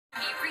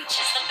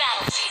reaches the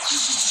battlefield.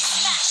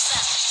 Smash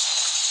them!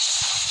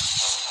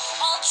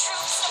 All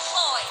troops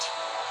deployed!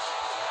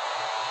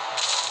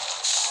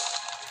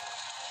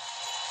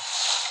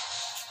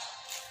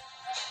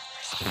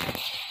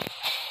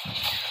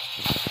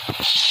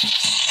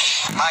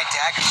 My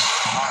daggers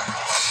are hard.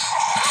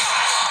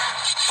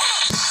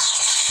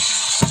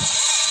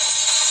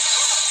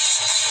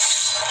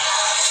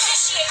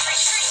 Initiate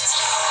retreat!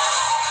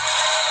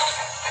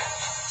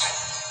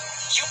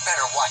 You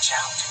better watch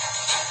out.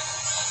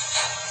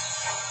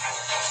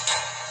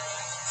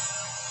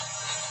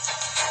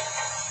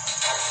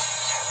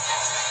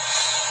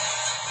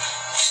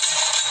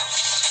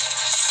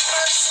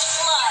 First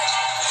blood!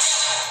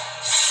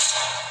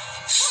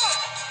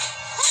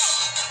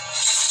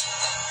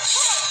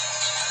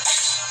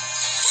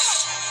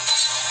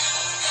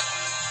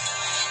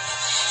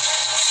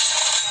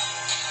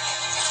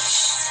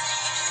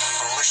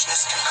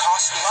 Foolishness can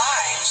cost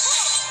lives.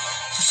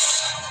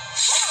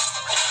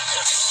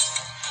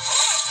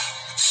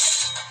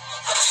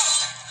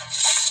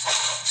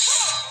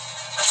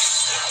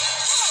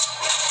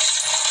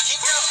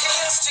 Keep your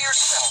opinions to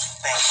yourself,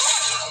 thank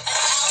you. An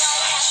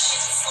ally has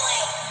been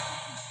slain.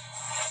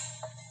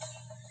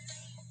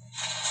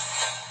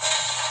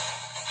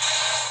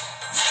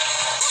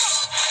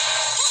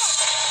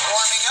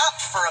 Warming up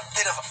for a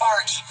bit of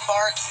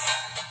argy-bargy.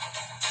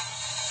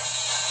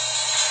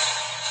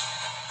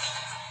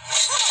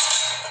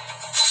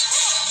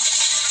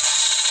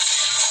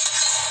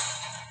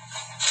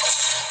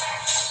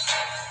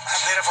 A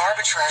bit of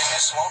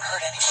arbitrariness won't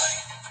hurt anybody.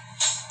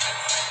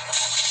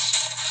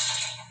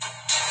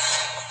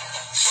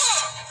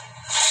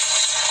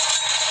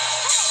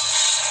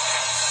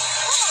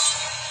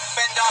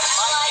 Fend off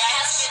my Ally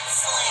has daggers. been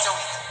slain.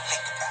 Don't even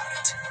think about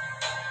it.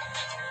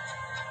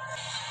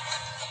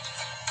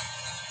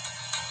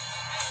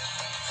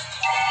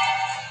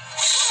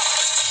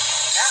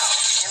 Now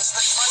begins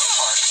the fun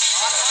part.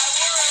 On my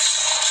word.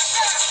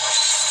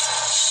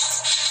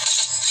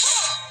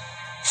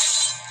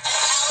 An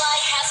ally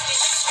has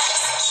been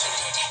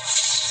executed.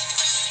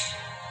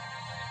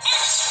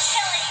 Enemy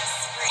killing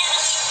spree.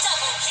 Enemy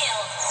double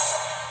kill.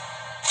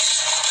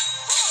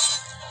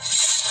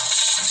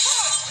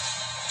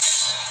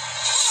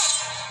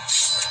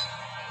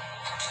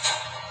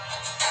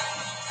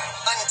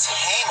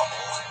 Untamable?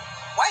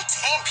 Why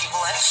tame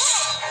people anyway?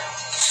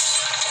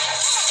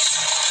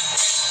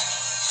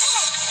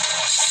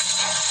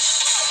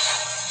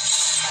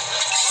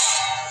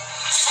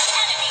 An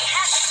enemy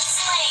has been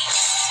slain.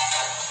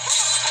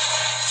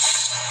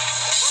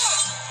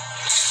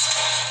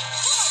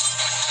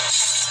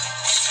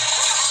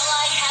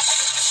 Ally has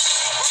been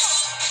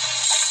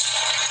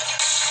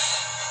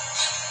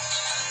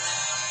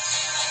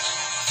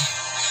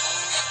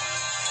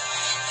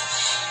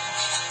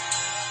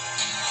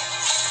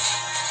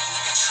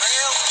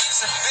Betrayal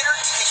leaves a bitter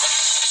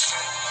taste.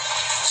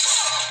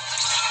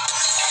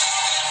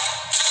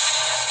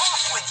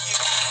 Off with you.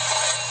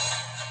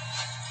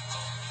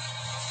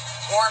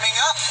 Warming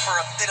up for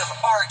a bit of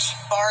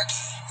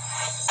argy-bargy.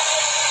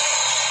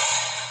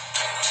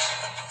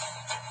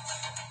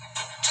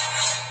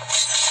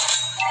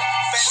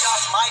 Fend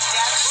off my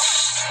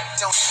daggers.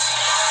 Don't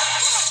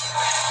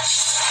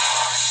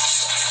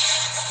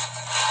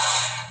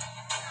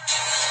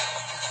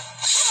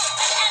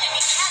An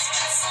enemy has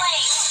been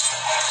slain.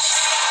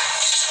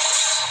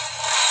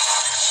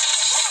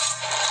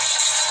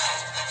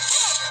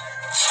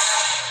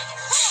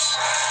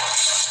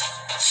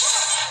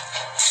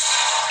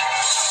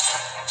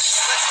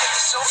 Let's get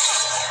this over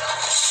with.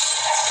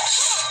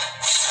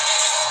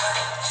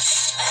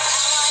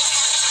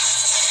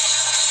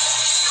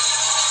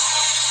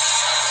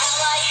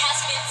 Ally has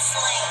been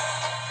slain.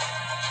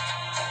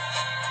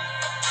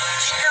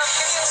 Keep your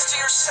opinions to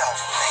yourself,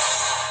 thank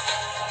you.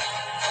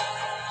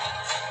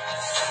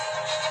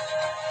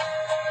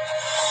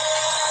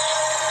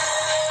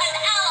 An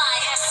ally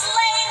has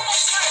slain the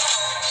turtle.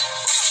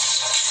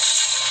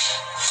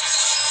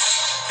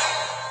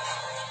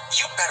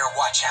 You better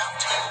watch out.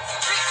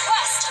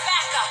 Request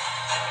backup.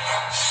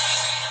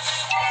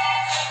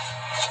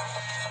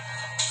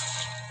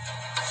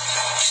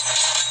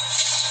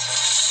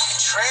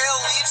 Betrayal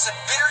leaves a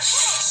bitter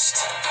taste.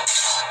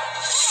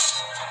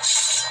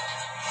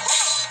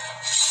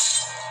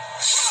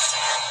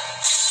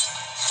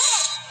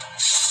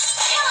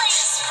 Killing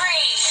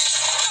spree.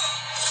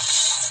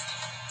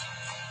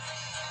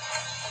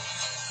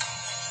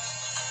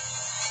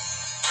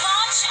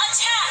 Launch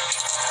attack.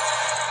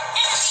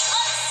 Enemy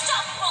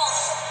unstoppable.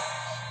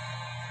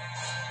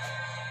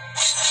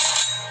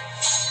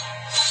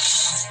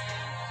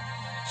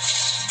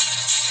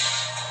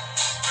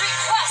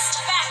 Request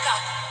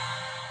backup.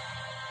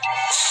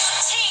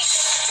 Team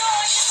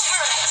destroy the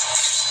turret.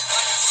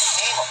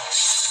 Untamable.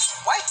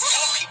 Why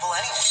tame people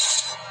anyway?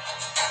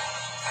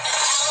 An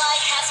ally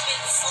has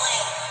been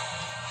slain.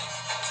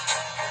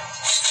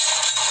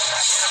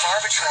 A bit of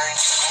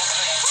arbitrariness won't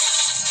hurt anybody.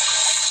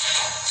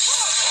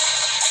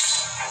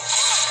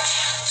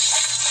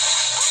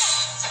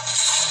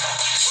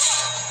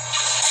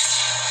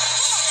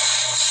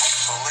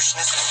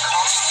 Foolishness can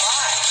cost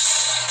lives.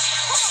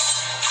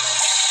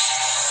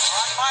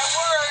 On my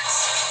words.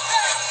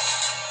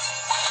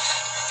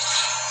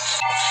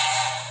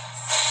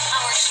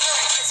 Our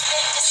turret has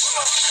been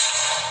destroyed.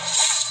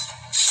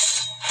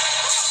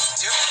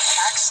 Dude,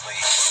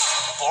 actually,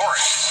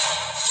 boring.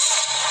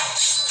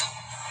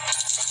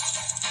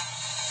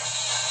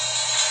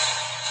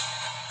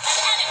 An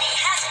enemy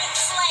has been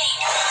slain.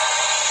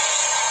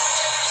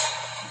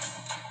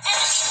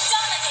 Enemy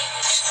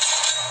dominated.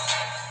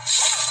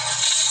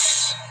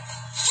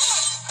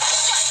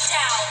 Shut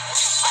down.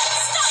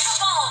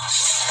 Unstoppable.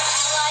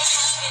 Ally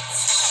has been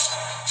slain.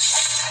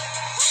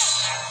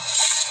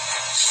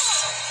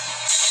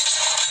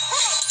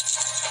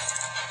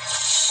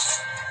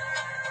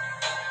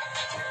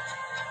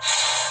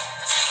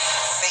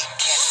 Fate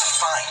can't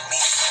define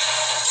me.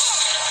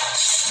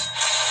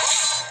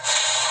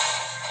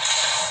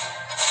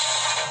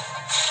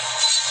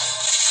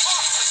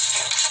 Off with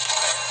you.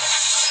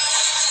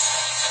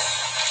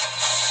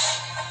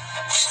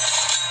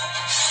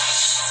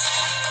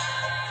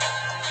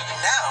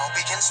 Now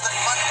begins the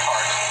fun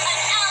part. An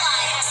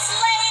ally has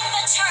slain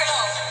the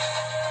turtle.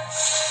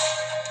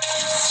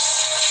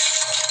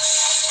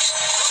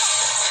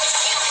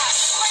 You have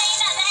slain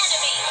an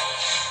enemy.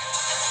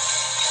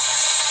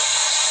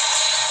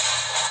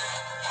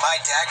 My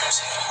daggers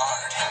hit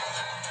hard.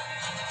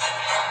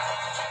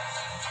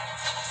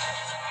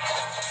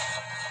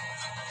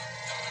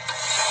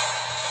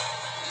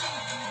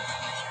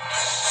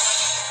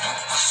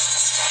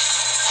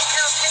 Keep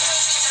your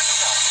opinions to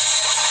yourself.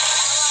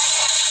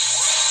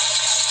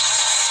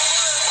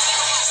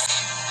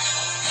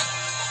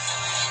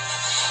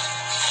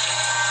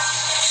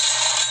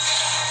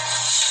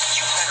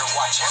 You better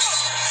watch out.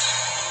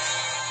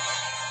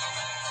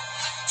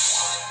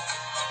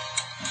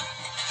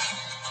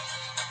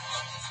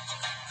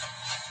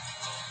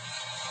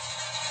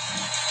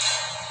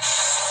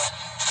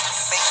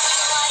 Fate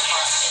Ally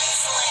has been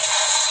slain.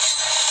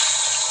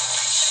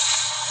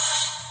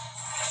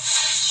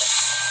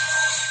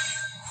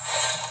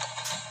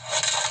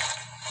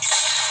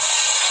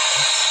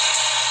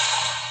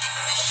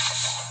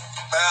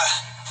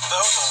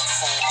 Those old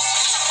fools.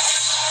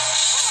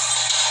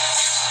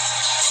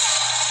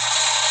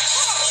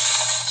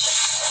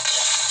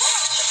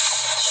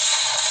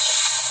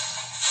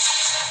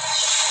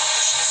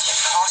 Foolishness can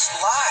cost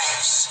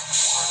lives.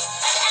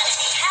 An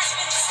enemy has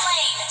been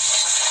slain.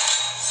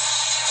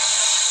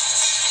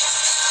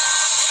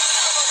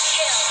 Double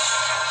kill.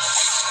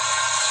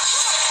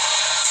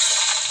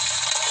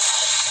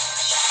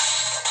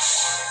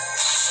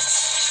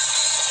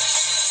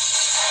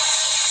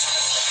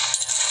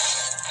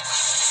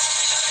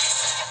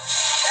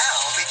 Now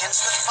begins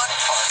the fun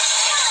part.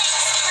 Killing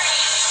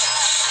spree.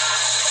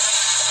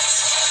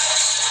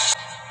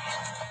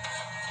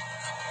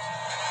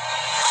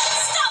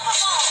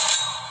 Unstoppable.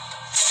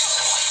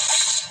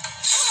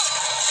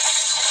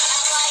 An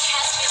ally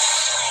has been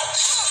slain.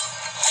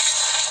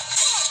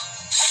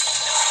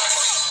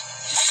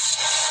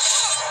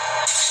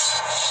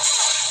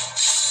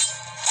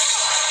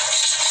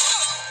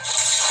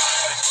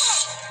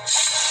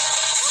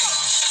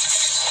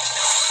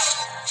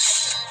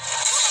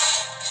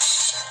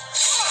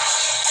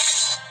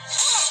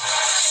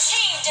 Your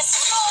team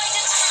destroyed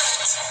a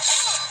turret.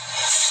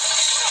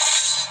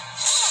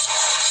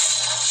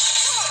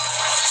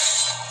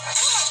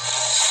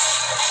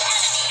 An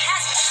enemy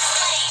has been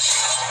slain.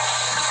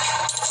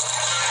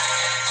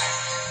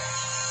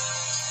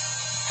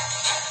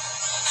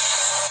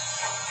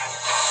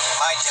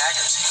 My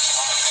daggers hit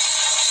hard.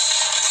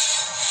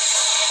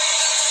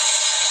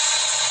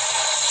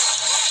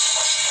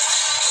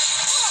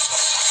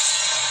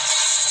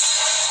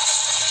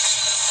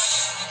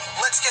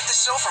 Let's get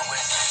this over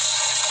with.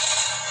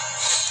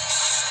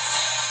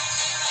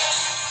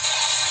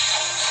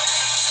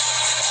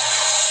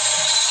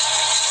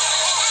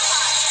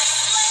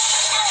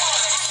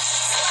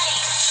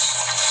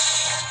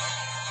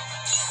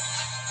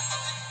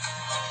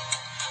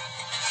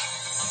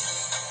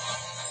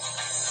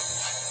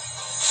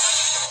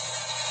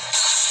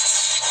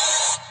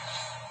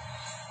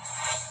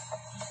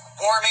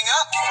 Warming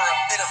up for a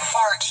bit of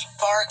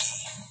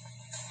argy-bargy.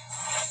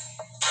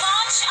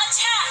 Launch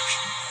attack!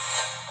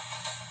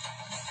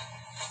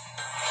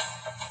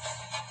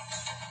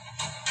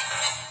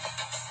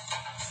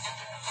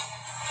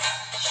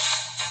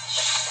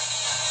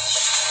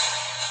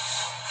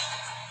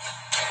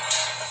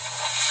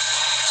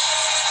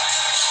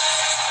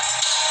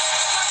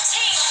 Your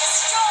team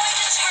destroyed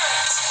a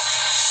turret.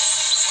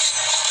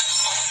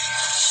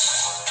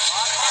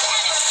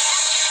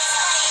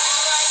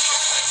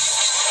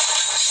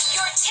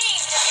 Your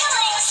team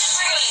killing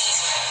spree.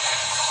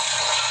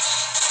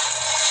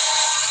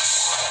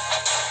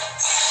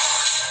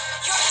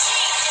 Your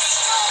team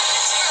destroyed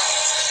the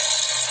turret.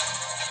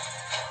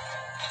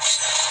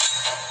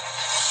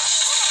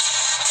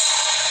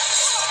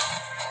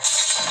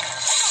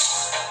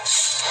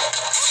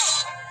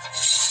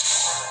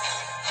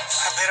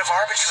 A bit of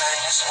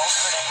arbitrariness won't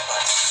hurt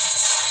anybody.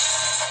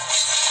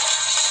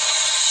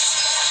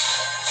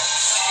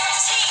 Your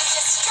team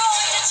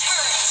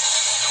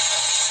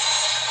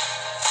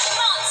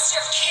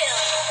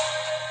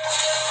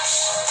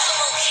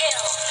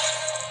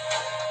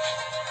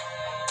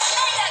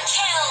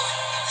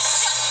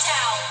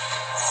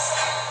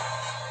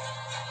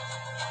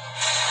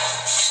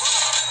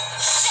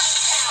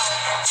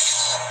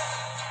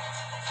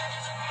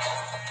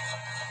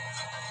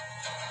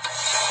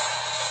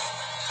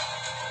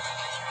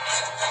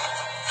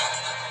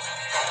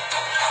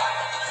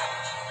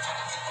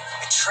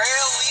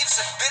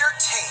bitter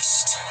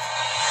taste.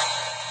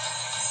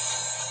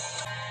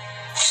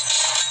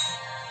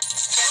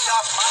 Fend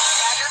off my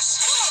daggers?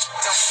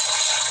 Don't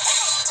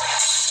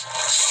taste.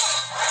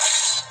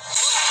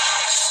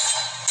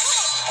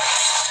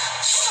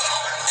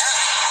 Now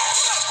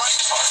begins the fun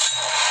part.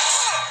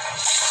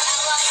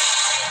 Ally has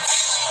been slain.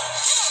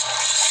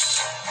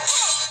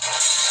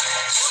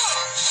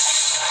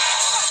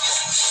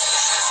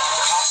 This can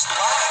cost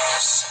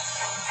lives.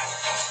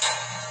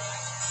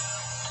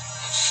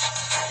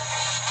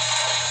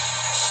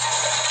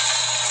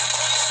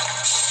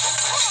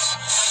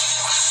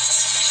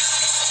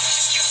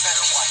 You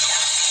better watch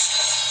out.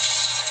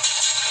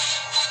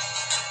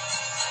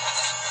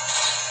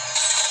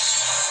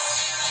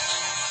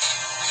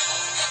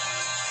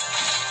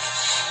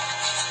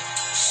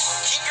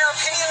 Keep your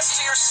opinions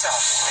to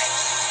yourself, thank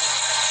you.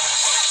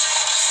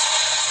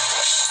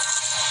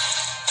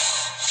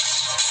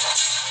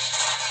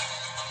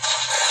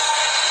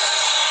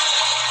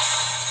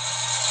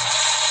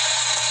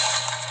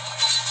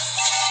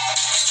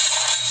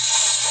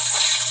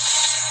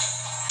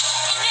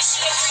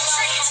 Initiate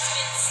retreat. Has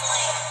been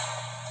slain.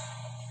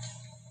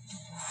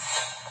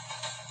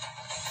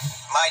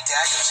 My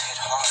daggers